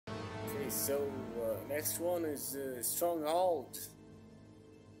so next one is Stronghold.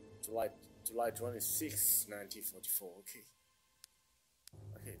 July 26, 1944.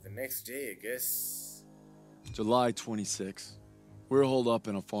 Okay, the next day, I guess. July 26. We're holed up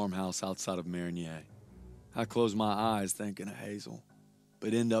in a farmhouse outside of Marinie. I close my eyes thinking of Hazel,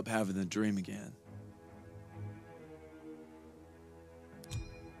 but end up having the dream again.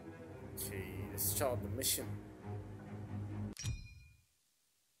 Okay, let's start the mission.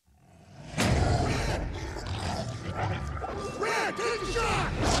 Red, take the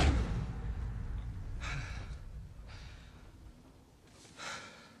shot!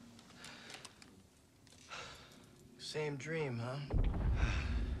 Same dream, huh?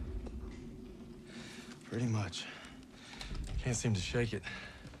 Pretty much. Can't seem to shake it.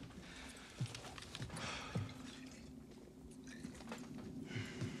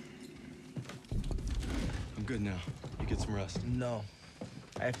 I'm good now. You get some rest. No.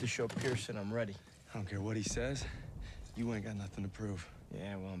 I have to show Pearson I'm ready. I don't care what he says. You ain't got nothing to prove.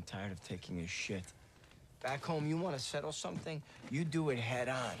 Yeah, well, I'm tired of taking his shit. Back home, you want to settle something, you do it head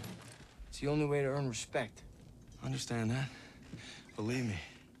on. It's the only way to earn respect. Understand that? Believe me,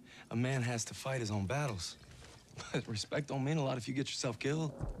 a man has to fight his own battles. But respect don't mean a lot if you get yourself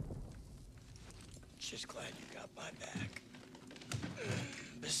killed. Just glad you got my back.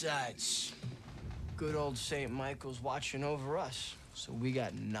 Besides, good old St. Michael's watching over us, so we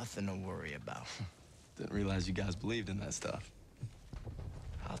got nothing to worry about. Didn't realize you guys believed in that stuff.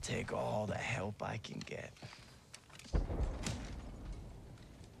 I'll take all the help I can get. So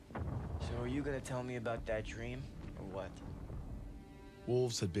are you gonna tell me about that dream, or what?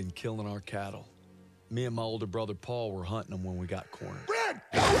 Wolves had been killing our cattle. Me and my older brother Paul were hunting them when we got cornered. Red!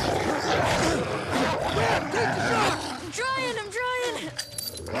 Red, take the shot! I'm trying!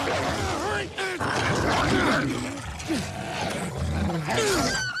 Hurry!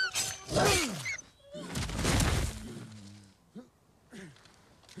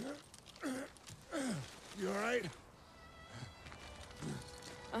 You all right?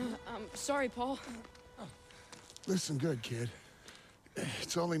 I'm sorry, Paul. Listen good, kid.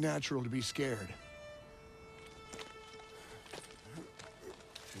 It's only natural to be scared.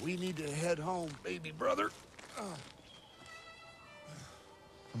 We need to head home, baby brother.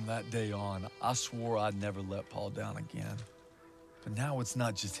 From that day on, I swore I'd never let Paul down again. But now it's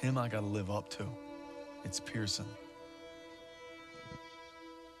not just him I gotta live up to. It's Pearson.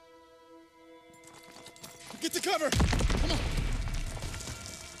 Get to cover! Come on!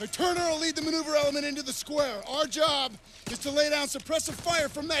 Hey, Turner will lead the maneuver element into the square. Our job is to lay down suppressive fire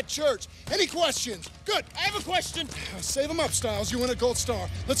from that church. Any questions? Good. I have a question. Save them up, Styles. You win a gold star.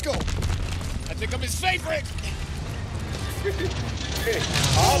 Let's go. I think I'm his favorite. Hey,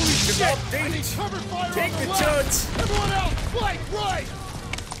 Holy shit! I need cover fire take on the the left. church. Everyone else, flank right.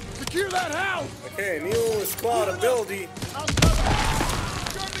 Secure that house. Okay, new squad ability. I'll cover.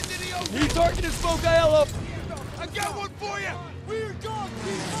 Germans in the New target is smoke AL up. I got one for you. We're gone.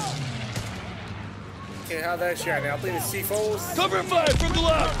 Keep up. Okay, how that shot now? I think it's C4s. Cover fire from the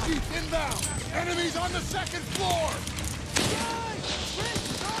left. Chief inbound. Enemies on the second floor.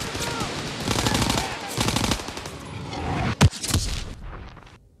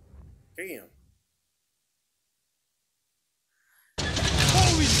 Damn.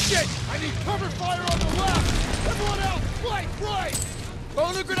 Holy shit! I need cover fire on the left. Everyone else, flank right.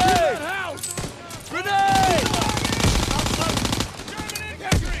 Throw the Clear grenade! that house. Grenade!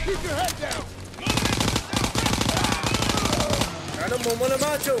 Keep your head down. Wala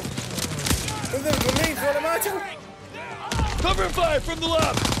macho. Wala macho. Cover fire from the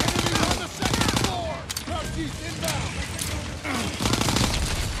left! Enemies on the second floor. Top chief inbound.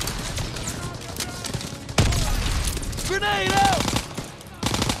 Grenade out!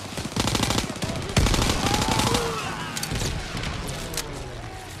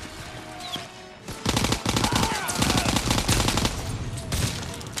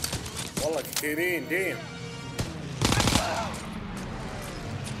 Wallah كتيرين damn.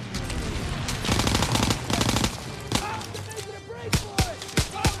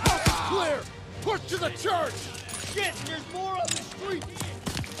 Clear. Push to the church. Shit, there's more on the street.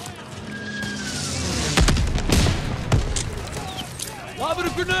 Lobbing a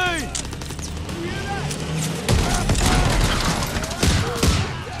grenade!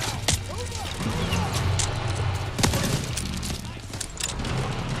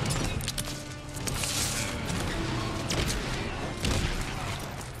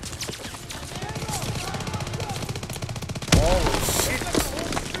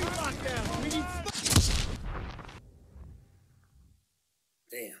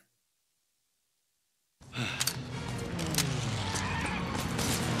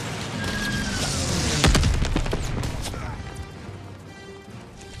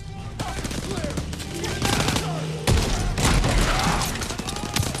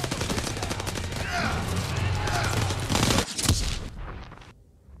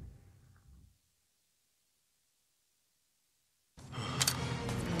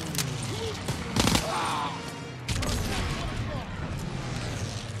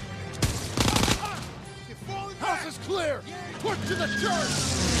 to the church!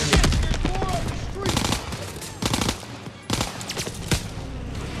 Shit, there's more on the street!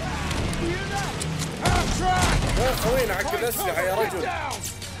 You hear that? Half track! وين خوينا عقب الأسلحة يا رجل؟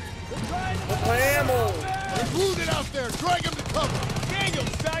 ابغى امو. They're wounded out there. Drag him to cover. Daniel,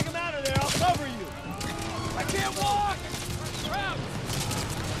 drag him out of there. I'll cover you. I can't walk.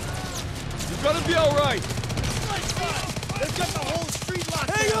 You're gonna be all right. They've got the whole street locked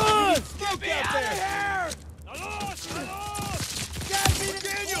down. Hang on! Smoke Get out me there. out of here!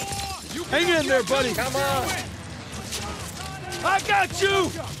 Daniel! You Hang in there, buddy. Come on. I got you.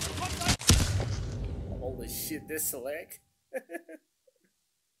 Holy shit, this select.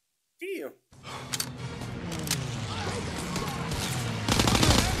 Damn.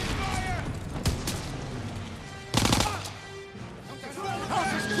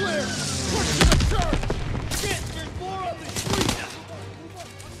 House is clear. Push to the church. Shit, there's more on the street.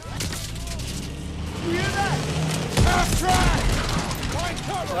 You hear that? Half track. Find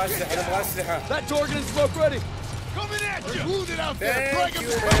cover. ابغى اسلحة ابغى اسلحة. That organ and smoke ready. Coming at you. They're wounded out there. Drag Thank him you,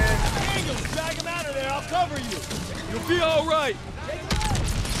 to cover. man. Daniel, drag him out of there. I'll cover you. You'll be all right.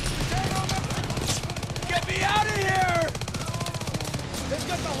 Get me out of here! They've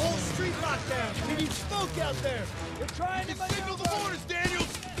got the whole street locked down. We need smoke out there. They're trying to signal the orders, Daniel.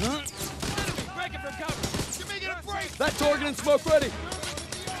 Breaking from cover. Give me a break. That organ and smoke ready.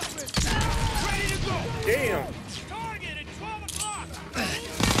 Ready to go. Damn. Target at 12 o'clock.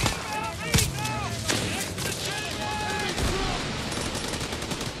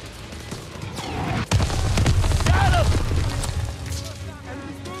 Got him.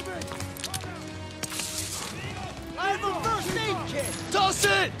 I have a first aid kit. Toss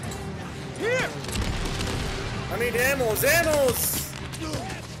it. Here. I need ammo. Zanos.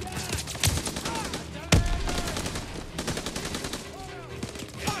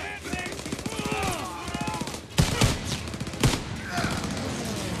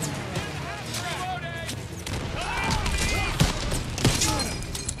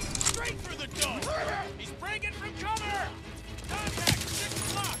 Straight for the dome. He's breaking from cover. Contact 6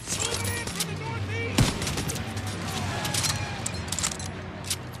 o'clock. Moving in from the northeast.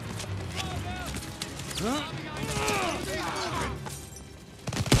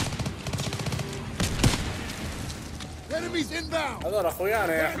 Enemies inbound. هذول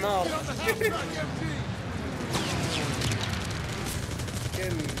اخويانا يا حمار.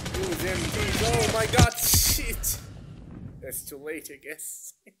 Can use MPs. Oh my god, shit. That's too late, I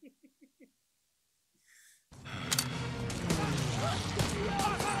guess.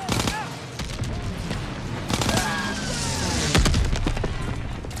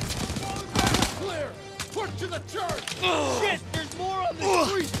 Clear. Push to the church. Shit, there's more on the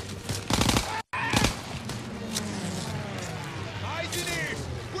street. Eyes and ears.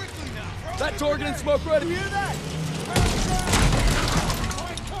 Quickly now. That organ and smoke ready. You hear that?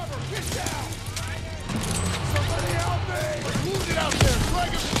 Find cover. Get down. Somebody help me. They're wounded out there.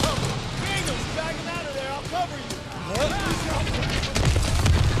 Drag him to cover. Daniel, drag him out of there. I'll cover you.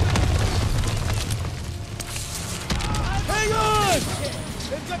 Hang on.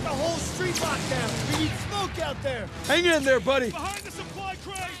 They've got the whole street locked down. We need smoke out there. Hang in there, buddy. Behind the supply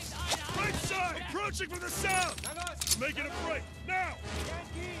crates! Right side! Approaching from the south! Making a break! Now!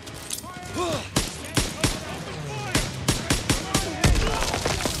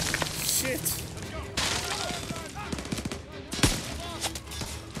 Shit.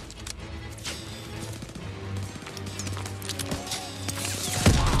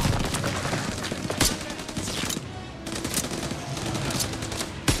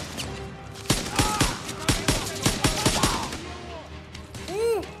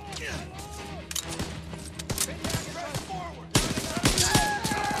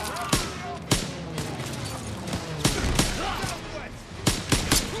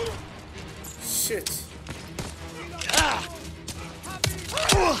 Shit.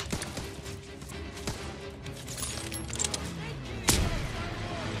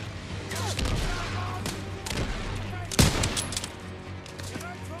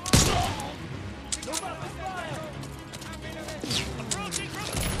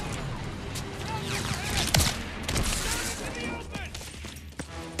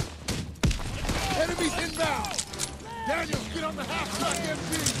 Enemies inbound. Daniel, get on the half-track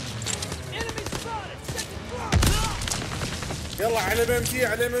MP. Enemy spotted. يلا على MMG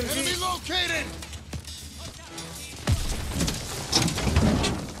على Enemy MMG. located.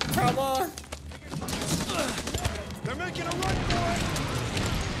 Come on. They're making a run for it.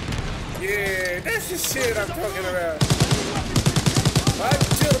 Yeah, that's the shit I'm talking about.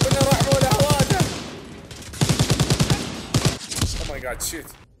 أجر من الرحمة والهوادة. Oh my god, shit.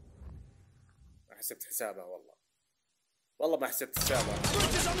 حسبت حسابها والله. والله ما حسبت السابع.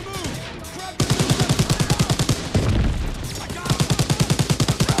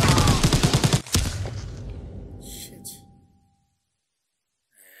 Shit.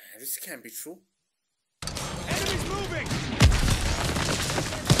 This can't be true. Enemies moving!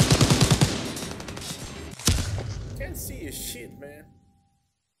 Can't see a shit, man.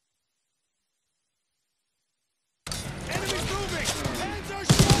 Enemies moving! Hands are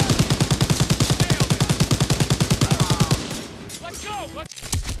shot! Nailed it! Let's go!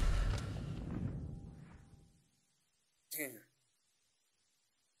 Damn.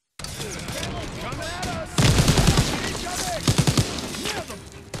 Coming at us! Incoming! Nailed them!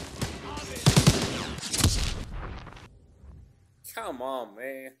 Come on,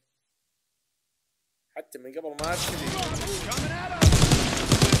 man. حتى من قبل ما ابتدي. Coming at us!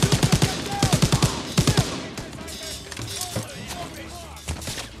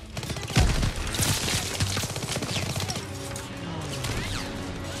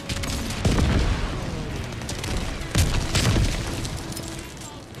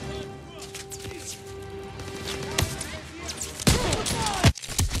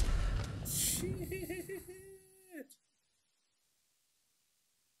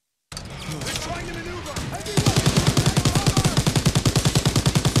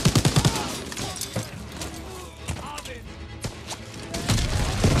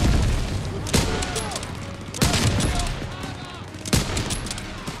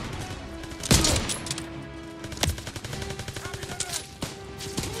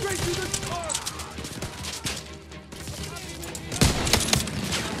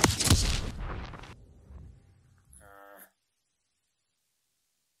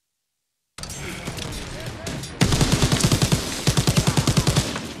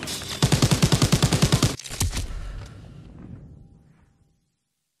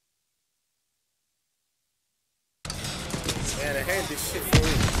 Man, I hate this shit for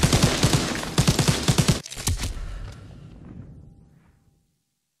real.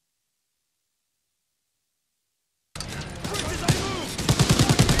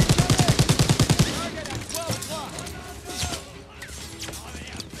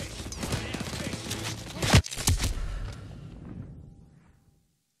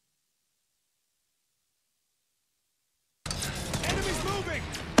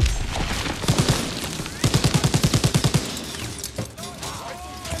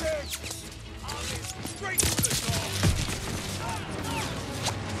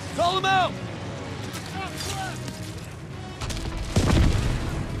 Call him out!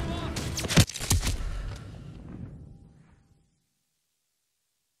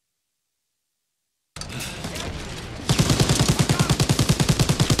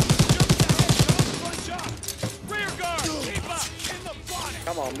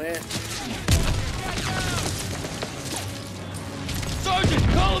 Come on, man. Sergeant,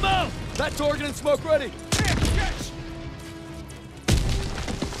 call him out! That target and smoke ready.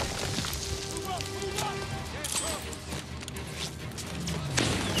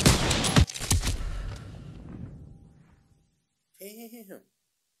 Damn.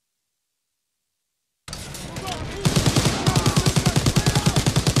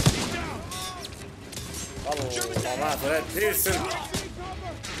 والله ما طلعت بيرسون.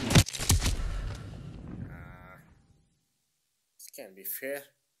 This can't be fair.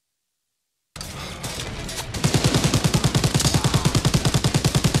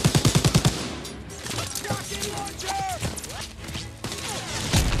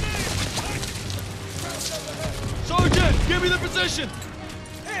 Sergeant, give me the position.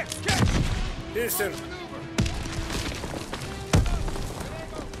 Bيرسون.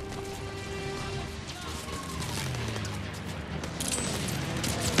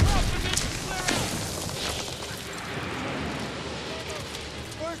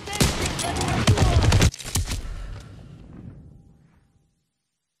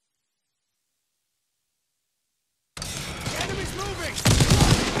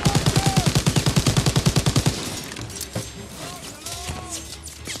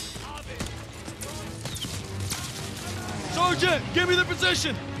 Sergeant, give me the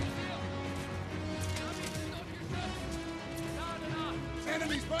position.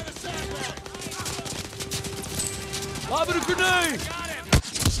 Enemies by the sandbag! Lobbing a grenade.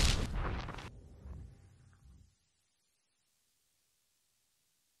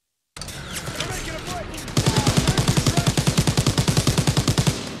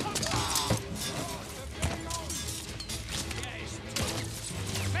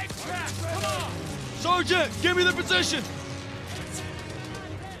 Sergeant, give me the position.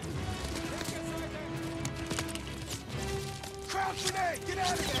 Crouch grenade! Get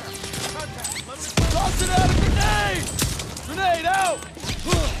out of there! Contact! Toss it out a grenade! Grenade out!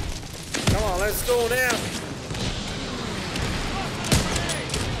 Come on, let's go now.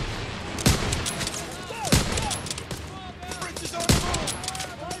 Bridges on the move!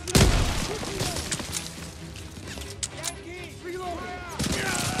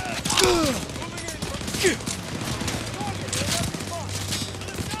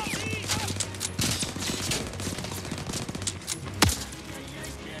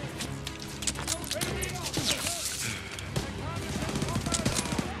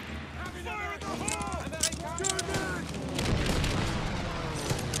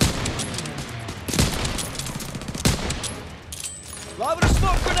 Lobbing a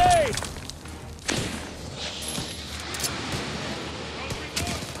smoke grenade!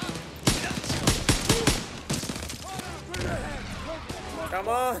 Come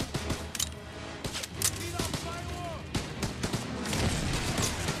on.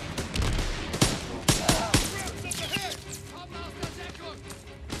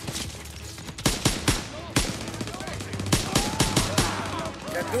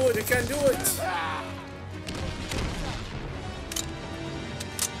 You can do it, you can do it.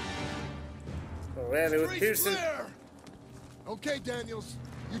 Really, with Pearson. Okay, Daniels,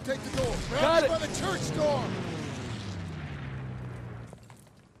 you take the door. Got Grab it. by the church door.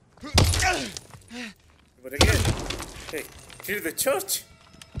 But again, hey, to the church.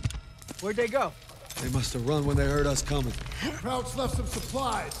 Where'd they go? They must have run when they heard us coming. Krauts left some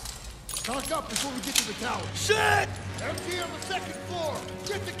supplies. Stock up before we get to the tower. Shit! Empty on the second floor.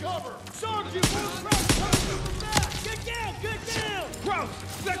 Get to cover. Sergeant, move Crouch coming through the back! Get down, get down! Crouch,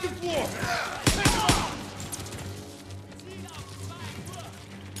 second floor!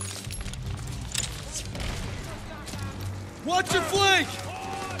 Watch your flank!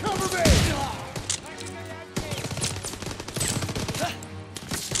 Cover me!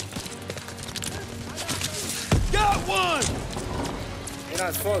 Got one!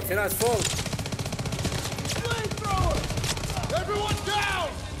 Finance fault, finance fault. Flamethrower! Everyone down!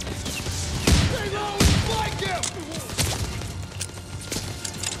 Stay low and flank him!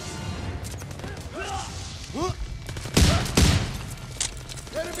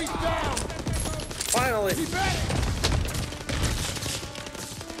 Enemies down! Finally. Keep at it!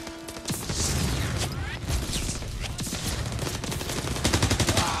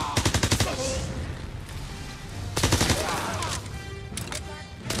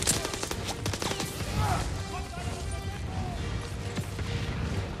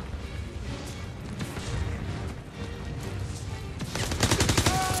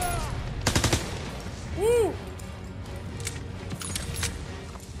 Woo!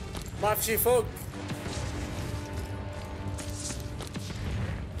 ما في شي فوق.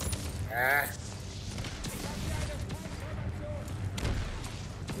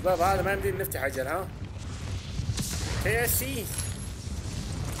 الباب هذا ما يمدينا نفتح اجل ها. KSC.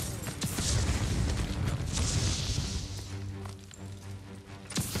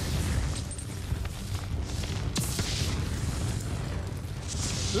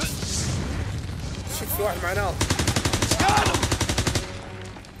 شوف في واحد مع نار.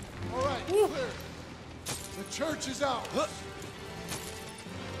 All right, clear. The church is out.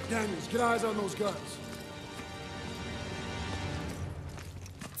 Daniels, get eyes on those guns.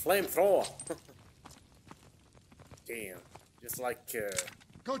 Flamethrower. Damn. Just like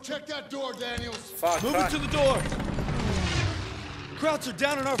Go check that door, Daniels. Far Move Cry. it to the door! Krauts are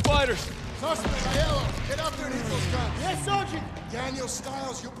down on our fighters! Suspect, Aiello, get up there and hit those guns. Yes, Sergeant! Daniel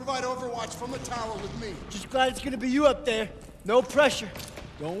Stiles, you'll provide overwatch from the tower with me. Just glad it's gonna be you up there. No pressure.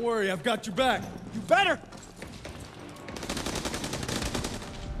 Don't worry, I've got your back. You better!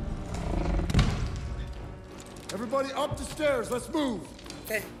 Everybody up the stairs, let's move.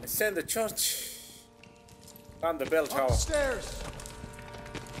 Okay, ascend the church. On the bell tower. Upstairs.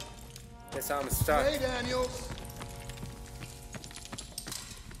 Yes, I'm stuck. Hey, Daniels.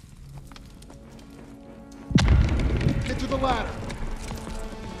 Get to the ladder.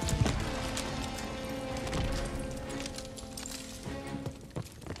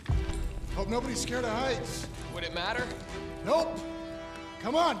 Hope nobody's scared of heights. Would it matter? Nope.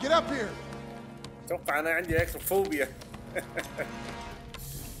 Come on, get up here. اتوقع انا عندي اكروفوبيا.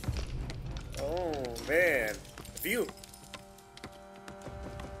 Oh man, view.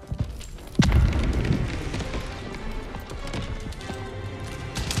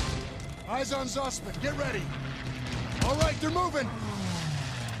 Eyes on Zussman, get ready. All right, they're moving.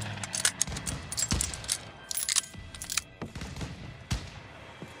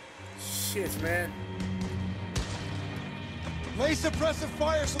 Shit, man. Lay suppressive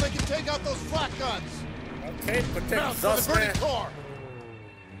fire so they can take out those flak guns. Okay, protect Bounce on the us, burning man. car.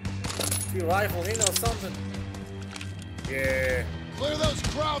 Few rifle here or something. Yeah. Clear those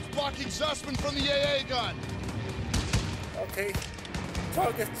crowds blocking Zussman from the AA gun. Okay.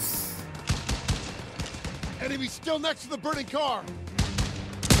 Targets. Enemy still next to the burning car.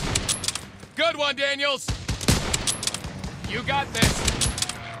 Good one, Daniels. You got this.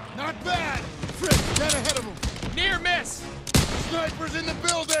 Not bad. Frick, dead ahead of him. Near miss. Snipers in the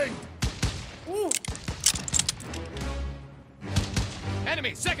building. Woo.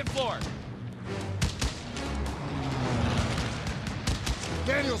 Enemy, second floor.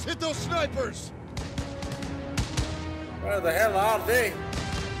 Daniels, hit those snipers. Where the hell are they?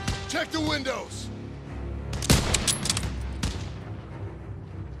 Check the windows.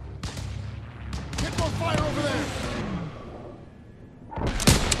 Get more fire over there.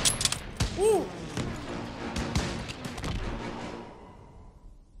 Woo.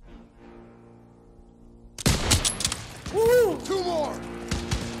 Woo. Two more.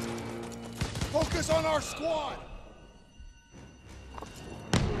 Focus on our squad.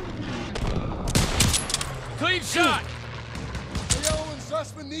 Clean shot. The Yellow and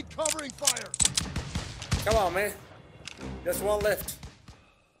Zussman need covering fire. Come on, man. Just one left.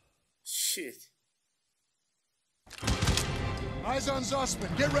 Shit. Eyes on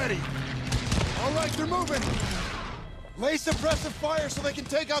Zussman. Get ready. All right, they're moving. Lay suppressive fire so they can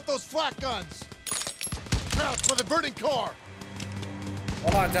take out those flak guns. Crouch for the burning car.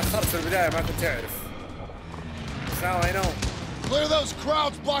 والله تأخرت في البداية ما كنت أعرف. But now I know. Clear those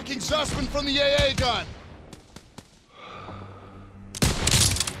crowds blocking Zussman from the AA gun.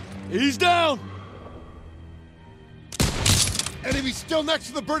 He's down! Enemy still next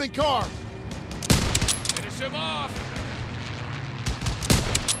to the burning car. Finish him off.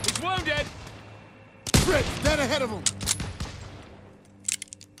 He's wounded. Frick, dead ahead of him.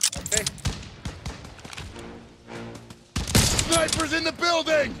 Okay. Snipers in the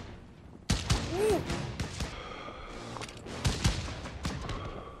building. Woo.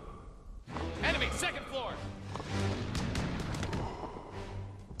 Enemy, second floor.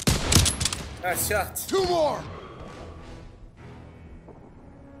 Nice shot. Two more.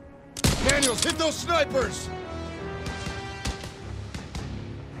 Daniels, hit those snipers.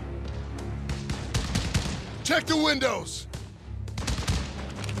 Check the windows.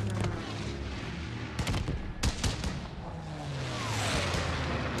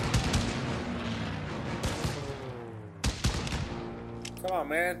 Come on,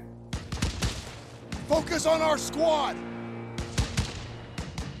 man. Focus on our squad.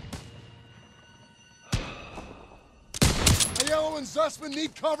 Yellow and Zussman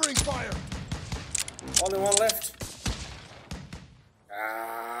need covering fire. Only one left.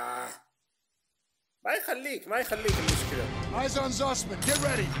 Ah. ما يخليك المشكلة. Eyes on Zussman. Get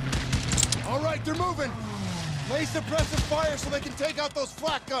ready. All right, they're moving. Lay suppressive fire so they can take out those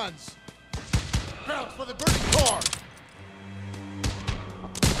flak guns. Crouch for the burning car.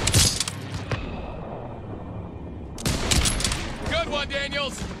 Good one,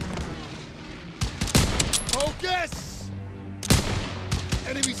 Daniels. Focus.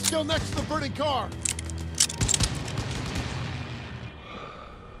 Enemy still next to the burning car.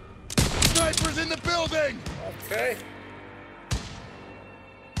 Snipers in the building. Okay.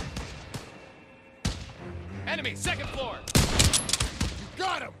 Enemy, second floor. You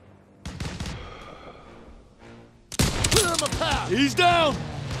got him. Clear him a path. He's down!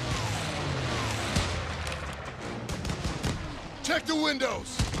 Check the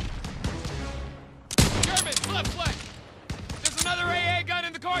windows. German, left flank. There's another AA gun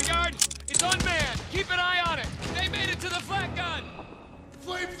in the courtyard. It's unmanned. Keep an eye on it. They made it to the flat gun.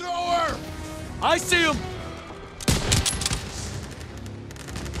 Flamethrower. I see him!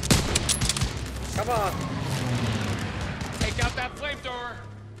 Come on. Take out that flamethrower.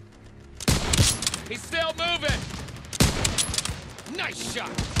 He's still moving. Nice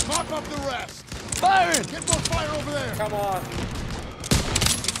shot. Mop up the rest. Firing! Get more fire over there. Come on.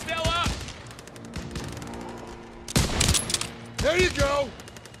 He's still up. There you go.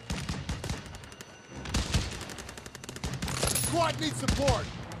 Squad needs support.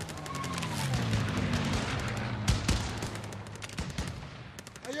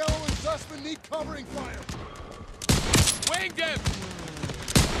 Yellow and Zussman need covering fire. Winged him.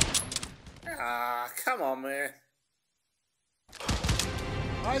 Ah, come on, man.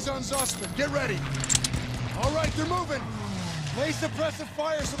 Eyes on Zussman. Get ready. All right, they're moving. Lay suppressive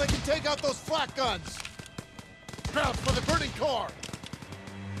fire so they can take out those flak guns. Crouch for the burning car.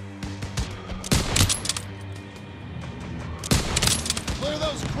 Clear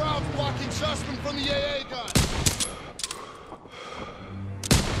those crowds blocking Zussman from the AA gun.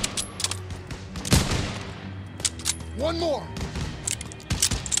 One more.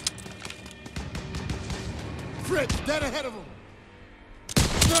 Fritz, dead ahead of him.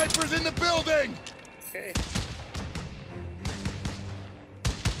 Snipers in the building! Okay.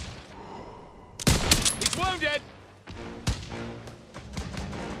 He's wounded!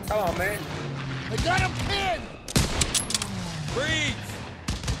 Come on, man. I got him pinned! Breathe!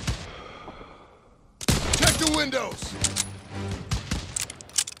 Check the windows!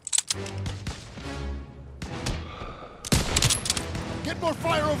 Get more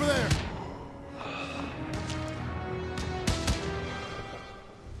fire over there!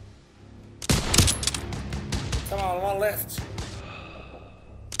 Come on, one left.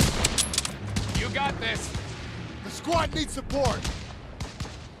 You got this! The squad needs support!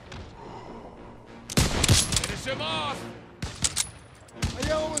 Finish him off!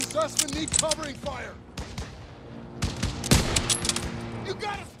 Aiello and Zussman need covering fire! You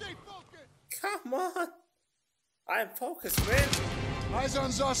gotta stay focused! Come on. I'm focused, man. Eyes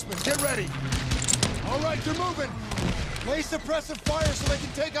on Zussman, get ready! All right, they're moving! Lay suppressive fire so they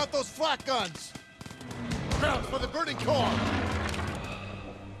can take out those flak guns! Crouch for the burning car!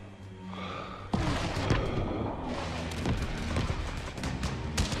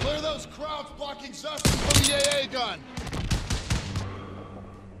 Clear those crowds blocking Zussman from the AA gun!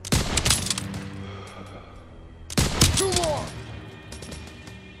 Two more!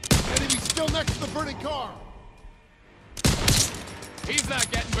 Enemy still next to the burning car! He's not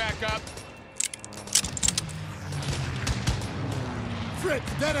getting back up!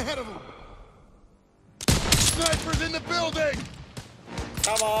 Fritz, dead ahead of him! Snipers in the building!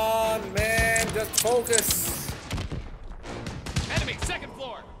 Come on, man. Just focus. Enemy, second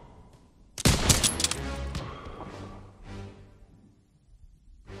floor!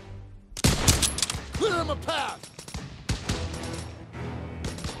 Clear him a path!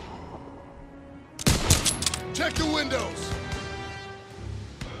 Check the windows!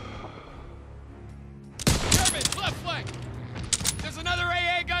 German, left flank! There's another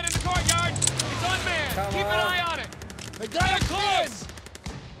AA gun in the courtyard! It's unmanned! Come Keep an on. eye on it! They got him close!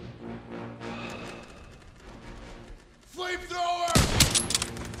 Flamethrower!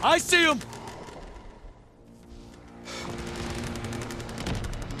 I see him!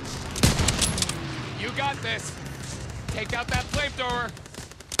 You got this! Take out that flamethrower!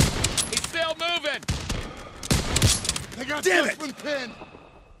 He's still moving! They got Damn it! Zussman pinned!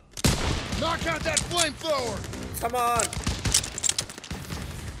 Knock out that flamethrower! Come on.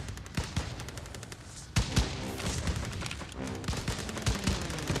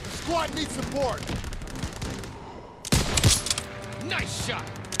 The squad needs support! Nice shot!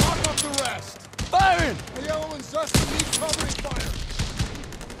 Knock up the rest! Firing! Aiello and Zussman need covering fire!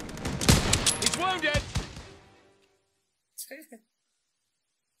 He's wounded!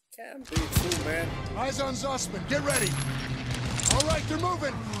 Can't be true, man. Eyes on Zussman, get ready! All right, they're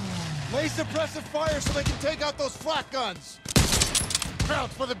moving! Lay suppressive fire so they can take out those flak guns!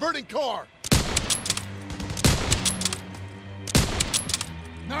 Crouch for the burning car!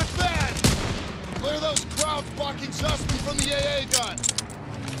 Not bad! Clear those crowds blocking Zussman from the AA gun!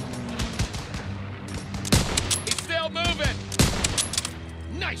 He's still moving!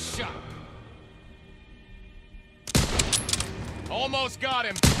 Nice shot! Almost got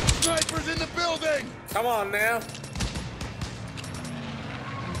him! Snipers in the building! Come on now.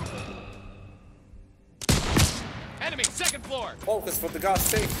 Enemy, second floor! Focus for the God's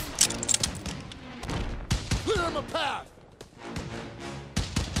sake. Clear him a path!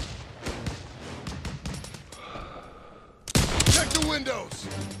 Check the windows!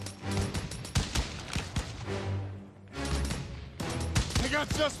 They got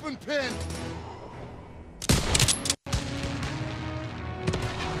Zussman pinned!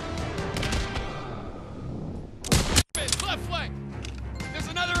 Left flank! There's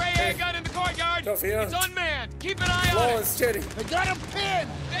another AA gun in the courtyard! Tough here. It's unmanned! Keep an eye on Slow it! and steady. They got him pinned!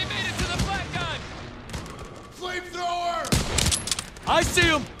 They made it to the flat gun! Flamethrower! I see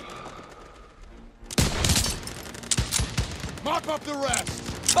him! Mop up the rest!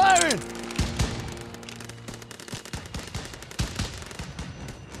 Firing!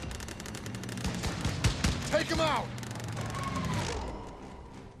 Take him out!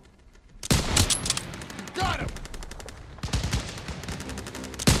 Got him!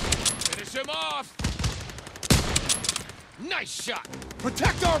 Finish him off! Nice shot!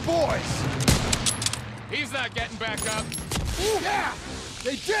 Protect our boys! He's not getting back up! Yeah!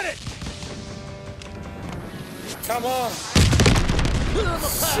 They did it! Come on. Clear him a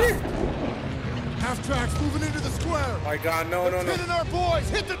path! Half tracks moving into the square! My God, no, no, no. Pinning our boys!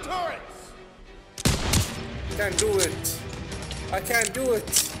 Hit the turrets! Can't do it. I can't do it.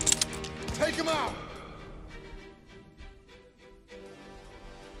 Take him out!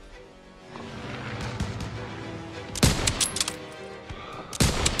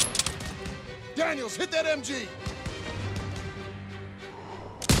 Daniels, hit that MG!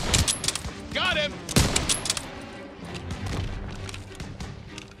 Got him!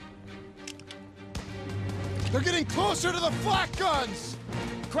 They're getting closer to the flak guns!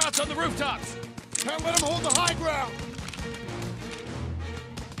 Crouch on the rooftops! Can't let them hold the high ground!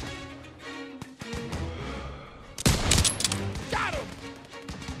 Got him!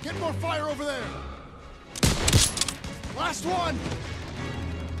 Get more fire over there! Last one!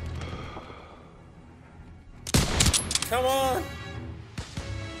 Come on!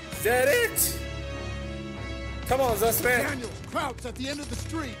 Is that it? Come on, Zussman! Daniels, crouch at the end of the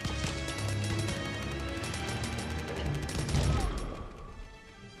street!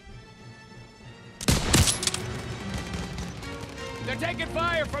 They're taking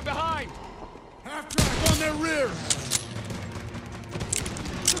fire from behind! Half-track on their rear!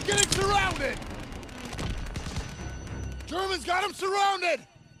 They're getting surrounded! Germans got them surrounded!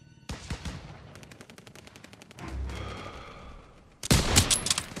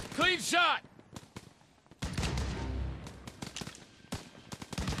 Clean shot!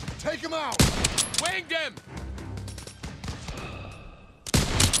 Take him out! Winged him!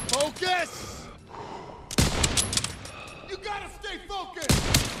 Focus! You gotta stay focused!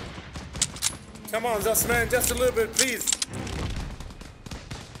 Come on, Zussman, just a little bit, please.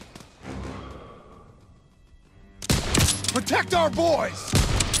 Protect our boys!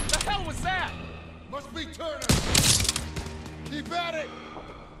 The hell was that? Must be Turner! Keep at it!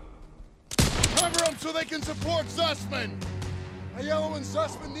 Cover them so they can support Zussman! Aiello and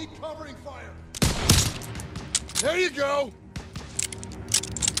Zussman need covering fire! There you go!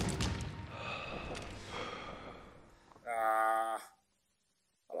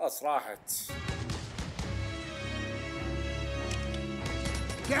 خلاص راحت.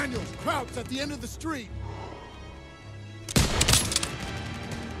 Daniels, crouch at the end of the street!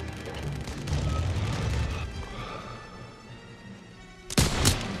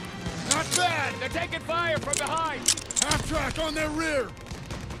 Not bad! They're taking fire from behind! Half-track on their rear!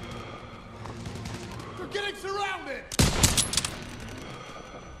 They're getting surrounded!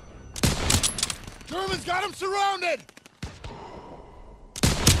 Germans got them surrounded!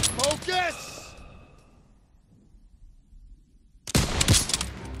 Focus!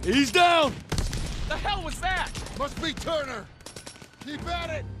 He's down! The hell was that? Must be Turner! Keep at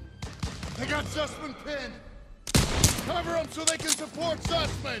it! They got Zussman pinned! Cover them so they can support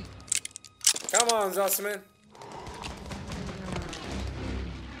Zussman! Come on, Zussman.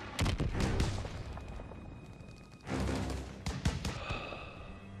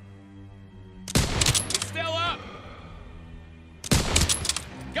 He's still up!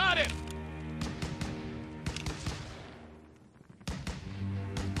 Got him!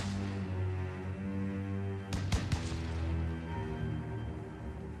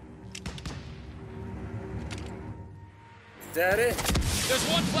 Is that it? There's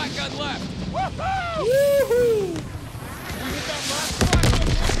one flak gun left! Woohoo! We hit that last flag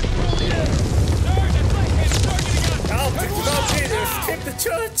brilliant! Sarge, it's like him! Targeting us! Help! It's about to escape the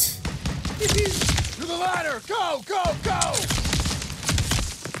church! To the ladder! Go! Go! Go!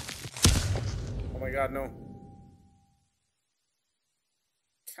 Oh my god, no.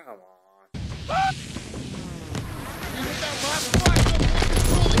 Come on. We hit that last flag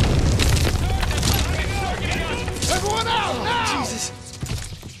brilliant! Sarge, it's like him! Targeting us! Everyone out! Now! Jesus.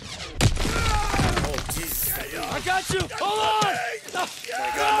 Oh, Jesus. I got you! Hold on!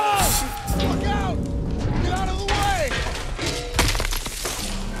 Look out! Get out of the way!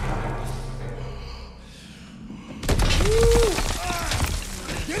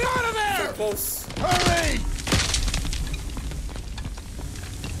 Get out of there! Close. Hurry!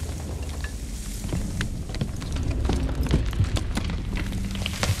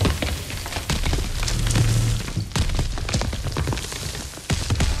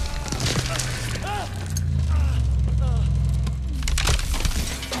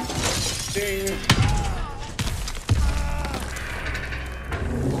 Ding.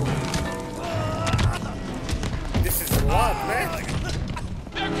 This is a lot, man.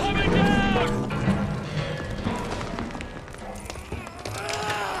 They're coming down!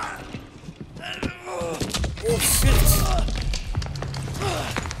 Oh shit.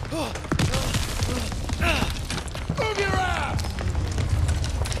 Move your ass!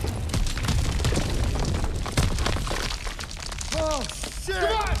 Oh, shit!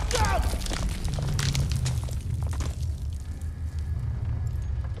 Come on, stop!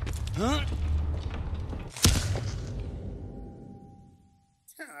 Huh?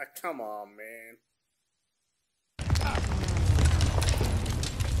 Ah, come on, man.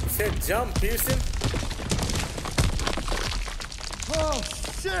 You said jump, Pearson. Oh,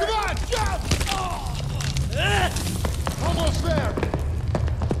 shit! Come on, jump! Almost there.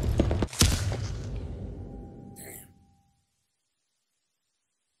 Damn.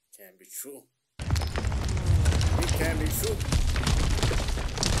 Can't be true. It can't be true.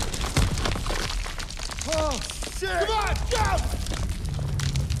 Oh, shit! Come on, go!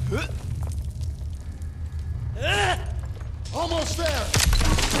 Almost there!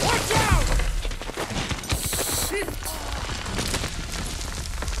 Watch out! Shit!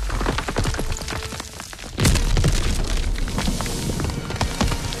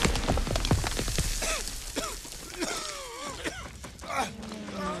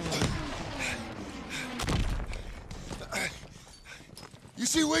 You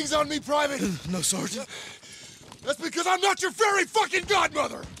see wings on me, Private? No, Sergeant. That's because I'm not your fairy fucking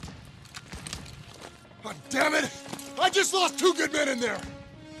godmother! God damn it! I just lost 2 good men in there!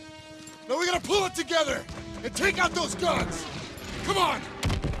 Now we gotta pull it together and take out those guns! Come on!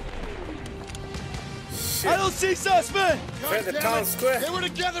 Shit. I don't see suspect! Clear the damn town it. square. They were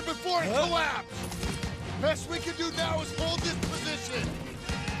together before it collapsed! Best we can do now is hold this position!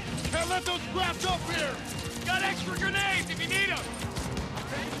 Can't let those scraps up here! Got extra grenades if you need them.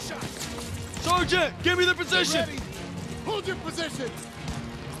 Ready to shot! Sergeant, give me the position! Ready? Hold your position!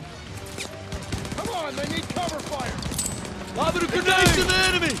 Come on, they need cover fire! Lobbing a grenade to the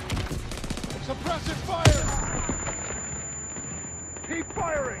enemy! Suppressive fire! Keep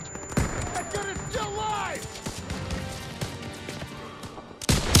firing! That gun is still alive!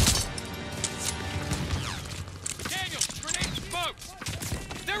 Daniel, grenade smoke.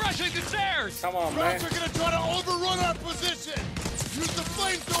 They're rushing the stairs. Come on, man. Crowds are gonna try to overrun our position! Use the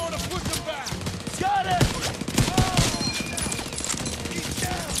flamethrower to push them back! Got it! He's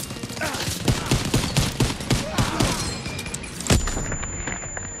down!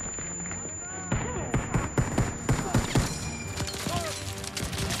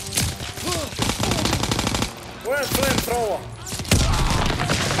 Where's flamethrower?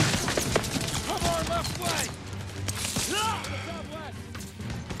 Come on, left flank!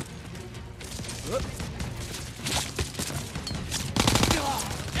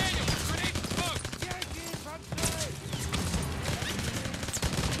 Daniel, grenade smoke.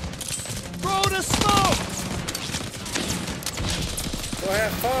 Throw the smoke! Go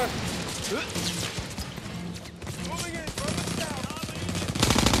have fun. Moving in from the south!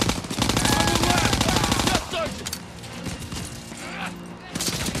 Yes, Sergeant!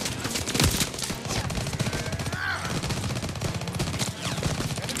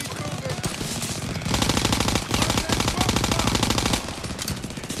 Enemy's moving!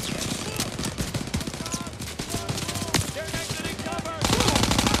 They're exiting cover.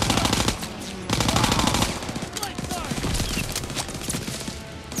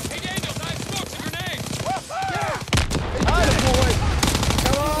 Hey, Daniel, nice smokes and grenades.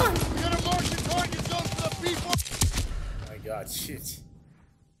 Come on. We got a Martian target zone for the people! My God, shit.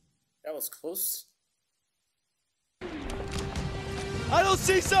 That was close. I don't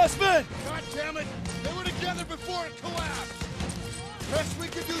see suspect! God damn it! They were together before it collapsed! Best we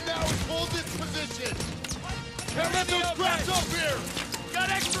can do now is hold this position! Can't let those scraps up here! Got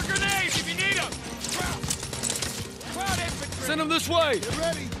extra grenades if you need them. Crowd infantry. Send them this way! Get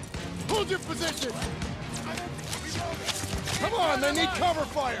ready! Hold your position! Come on, they need cover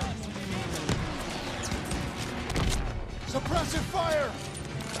fire! Suppressive fire!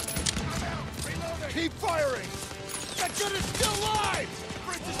 Keep firing! That gun is still alive!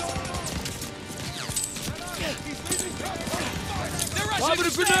 They're rushing Lobbing the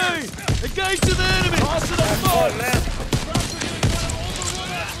a stairs. grenade! Engage to the enemy! Toss it up Have fun, front! man. Crowds are gonna try to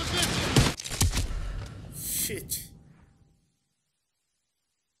overrun our position! Shit.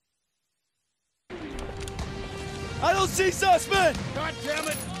 I don't see suspect! God damn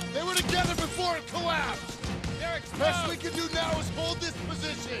it! They were together before it collapsed! They're Best we exposed. can do now is hold this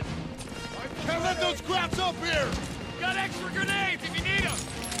position! Can't let those scraps up here! Got extra grenades if you need them.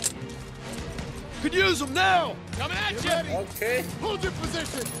 Could use them now! Coming at Get you. ready! Okay. Hold your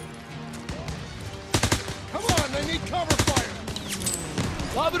position! Come on, they need cover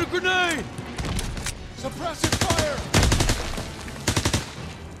fire! Lobbing a grenade! Suppressive fire!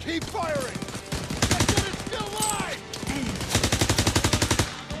 Keep firing! That gun is still alive!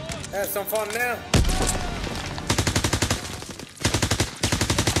 Have some fun now.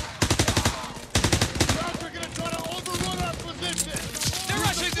 Crowds are gonna try to overrun our position! They're Use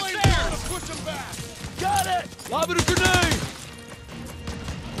rushing the flamethrower stairs. to push them back! Got it! Lobbing a grenade!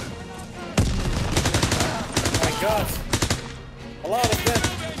 My God. A lot of them.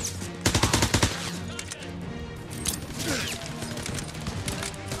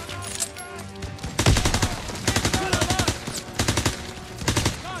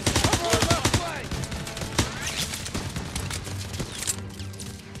 Cover our left flank!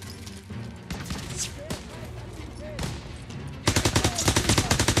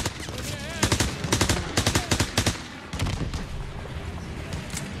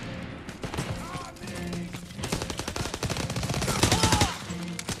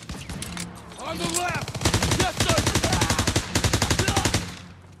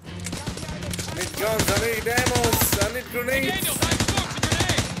 grenades! Daniels, I have smokes and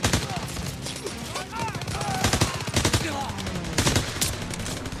grenades!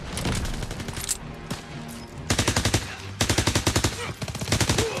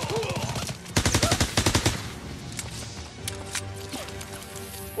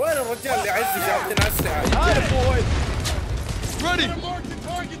 وين الرجال اللي عزي جابتنا اسلحه؟ Ready! Mark the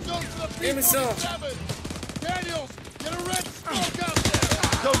target zone for the Give me some. P-47. Daniels, get a red smoke out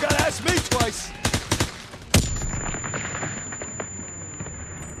there! Don't gotta ask me twice.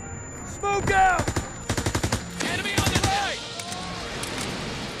 Smoke out! Enemy on the right!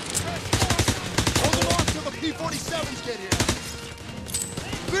 Hold them off till the P-47s get here.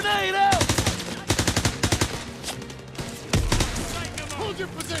 Grenade out! Hold your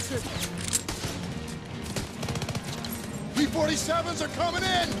position! P-47s are coming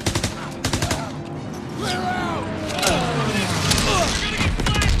in! Clear out!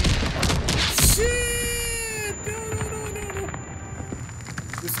 Shit! No.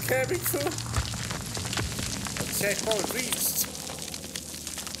 This can't be true. Checkpoint reached.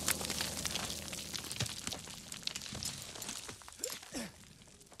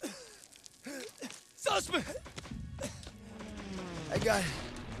 Suspect! I got it.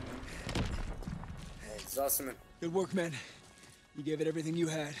 Zosman. Good work, man. You gave it everything you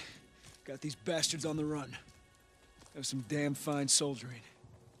had. Got these bastards on the run. That was some damn fine soldiering.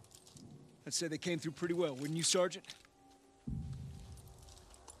 I'd say they came through pretty well, wouldn't you, Sergeant?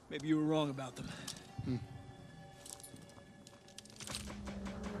 Maybe you were wrong about them.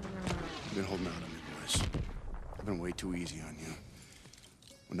 I've been holding out on you, boys. I've been way too easy on you.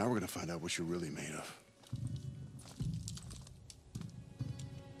 Well, now we're gonna find out what you're really made of.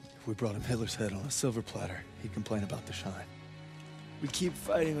 If we brought him Hitler's head on a silver platter, he'd complain about the shine. We keep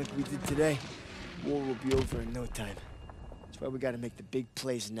fighting like we did today, war will be over in no time. That's why we gotta make the big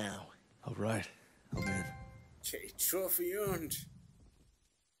plays now. All right, I'm in. Okay, trophy earned.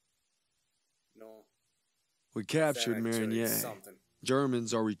 No. We captured That actually Márinier. is something.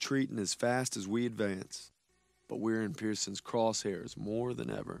 Germans are retreating as fast as we advance. But we're in Pearson's crosshairs more than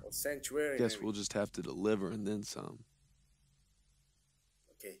ever. Well, sanctuary. Guess maybe. we'll just have to deliver and then some.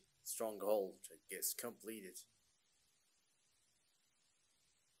 Okay, Stronghold, I guess, completed.